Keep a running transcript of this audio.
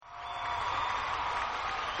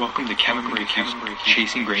Welcome to Kevin Brace's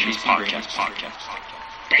Chasing Greatness podcast.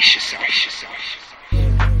 Brace yourself.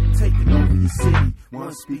 Taking over the city,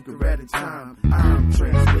 one speaker at a time. I'm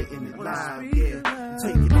transmitting it live, yeah.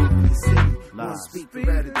 Taking over the city, one speaker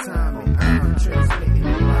at a time. I'm transmitting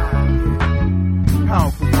it live, yeah.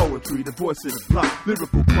 Powerful poetry, the voice of the block.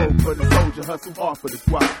 Lyrical code for the soldier, hustle hard for the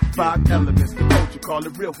squad. 5 elements, the culture, call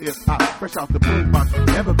it real hip-hop. Fresh out the boombox,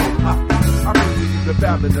 never go pop. I read the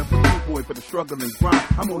ballad of a boy for the struggle and grind.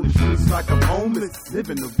 I'm on the streets like I'm homeless,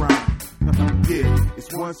 living the rhyme. Yeah,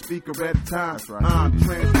 it's one speaker at a time. Right. I'm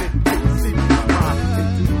transmitting to the city.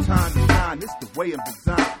 It's due time to shine. It's the way I'm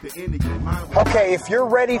designed. The end of your mind. Okay, if you're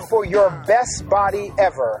ready for your best body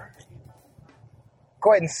ever,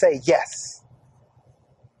 go ahead and say yes.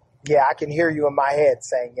 Yeah, I can hear you in my head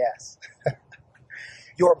saying yes.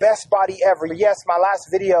 Your best body ever. Yes, my last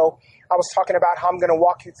video, I was talking about how I'm going to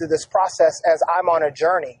walk you through this process as I'm on a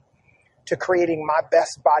journey to creating my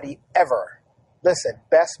best body ever. Listen,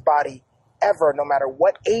 best body ever, no matter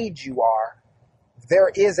what age you are,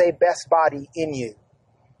 there is a best body in you.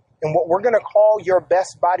 And what we're going to call your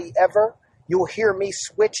best body ever, you'll hear me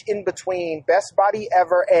switch in between best body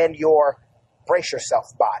ever and your brace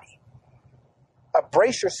yourself body. A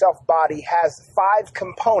brace yourself body has 5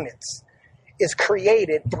 components, is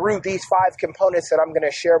created through these 5 components that I'm going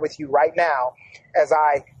to share with you right now as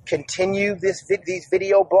I continue these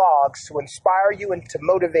video blogs to inspire you and to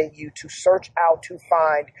motivate you to search out to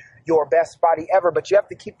find your best body ever. But you have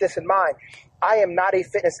to keep this in mind. I am not a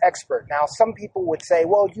fitness expert. Now, some people would say,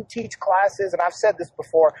 well, you teach classes, and I've said this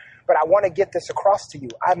before, but I want to get this across to you.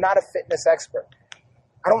 I'm not a fitness expert.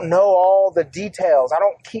 I don't know all the details. I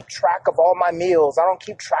don't keep track of all my meals. I don't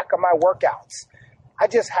keep track of my workouts. I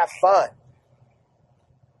just have fun.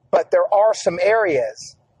 But there are some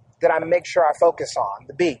areas that I make sure I focus on.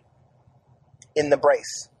 The B in the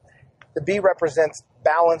brace. The B represents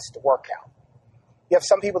balanced workout. You have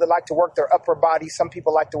some people that like to work their upper body. Some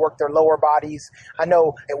people like to work their lower bodies. I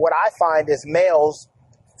know what I find is males,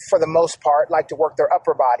 for the most part, like to work their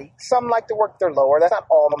upper body. Some like to work their lower. That's not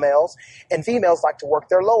all the males. And females like to work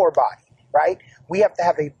their lower body, right? We have to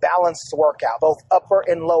have a balanced workout, both upper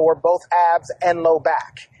and lower, both abs and low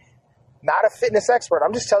back. Not a fitness expert.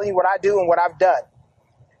 I'm just telling you what I do and what I've done.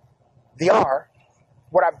 The R,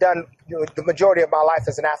 what I've done the majority of my life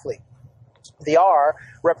as an athlete. The R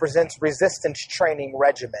represents resistance training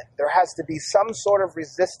regimen. There has to be some sort of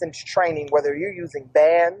resistance training, whether you're using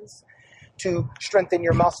bands to strengthen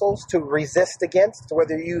your muscles, to resist against,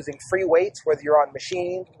 whether you're using free weights, whether you're on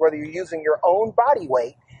machines, whether you're using your own body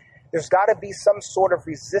weight. There's got to be some sort of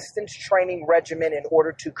resistance training regimen in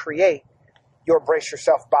order to create your brace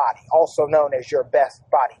yourself body, also known as your best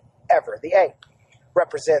body ever. The A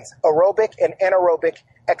represents aerobic and anaerobic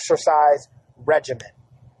exercise regimen.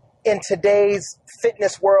 In today's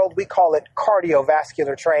fitness world, we call it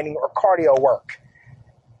cardiovascular training or cardio work.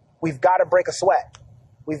 We've got to break a sweat.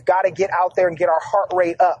 We've got to get out there and get our heart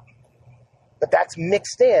rate up. But that's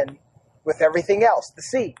mixed in with everything else. The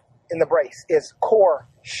C in the brace is core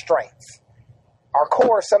strength. Our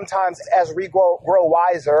core sometimes, as we grow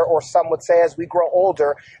wiser, or some would say as we grow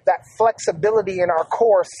older, that flexibility in our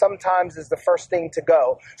core sometimes is the first thing to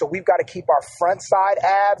go. So we've got to keep our front side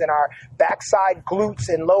abs and our back side glutes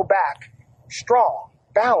and low back strong,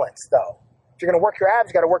 balanced though. If you're going to work your abs,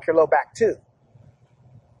 you got to work your low back too.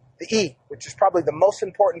 The E, which is probably the most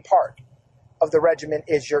important part of the regimen,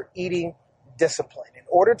 is your eating discipline. In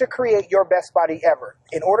order to create your best body ever,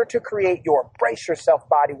 in order to create your brace yourself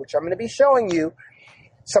body, which I'm going to be showing you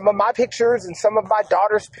some of my pictures and some of my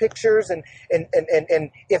daughter's pictures, and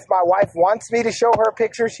if my wife wants me to show her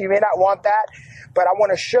pictures, she may not want that, but I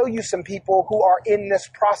want to show you some people who are in this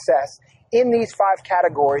process, in these 5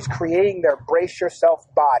 categories, creating their brace yourself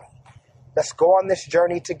body. Let's go on this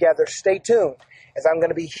journey together. Stay tuned, as I'm going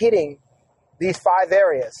to be hitting these 5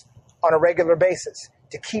 areas on a regular basis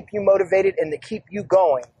to keep you motivated and to keep you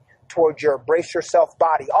going towards your brace yourself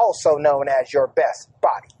body, also known as your best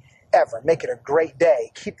body ever. Make it a great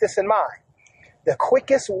day. Keep this in mind. The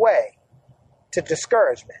quickest way to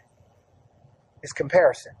discouragement is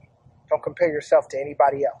comparison. Don't compare yourself to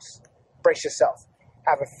anybody else. Brace yourself.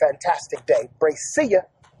 Have a fantastic day. Brace. See ya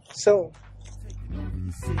soon.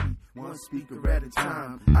 One speaker at a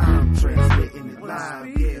time. I'm transmitting it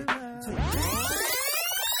live. Yeah.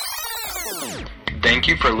 Thank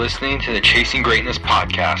you for listening to the Chasing Greatness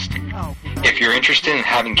podcast. If you're interested in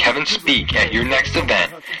having Kevin speak at your next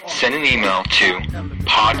event, send an email to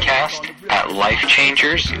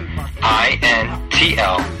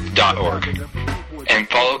podcast@lifechangersintl.org and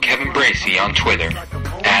follow Kevin Bracy on Twitter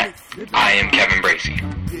at I am Kevin Bracy.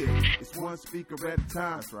 It's one speaker at a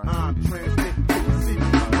time. I'm transmitting to the city.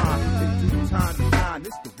 rise. In due time to shine,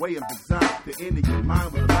 it's the way of design. The end of your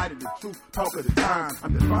mind with the light of the truth, talk of the time.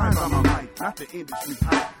 I'm defined by my mic, not the industry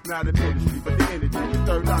hype, not the ministry, but the energy. The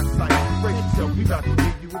third eye sight, brace yourself, we about to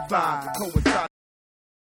give you a vibe. Coincide.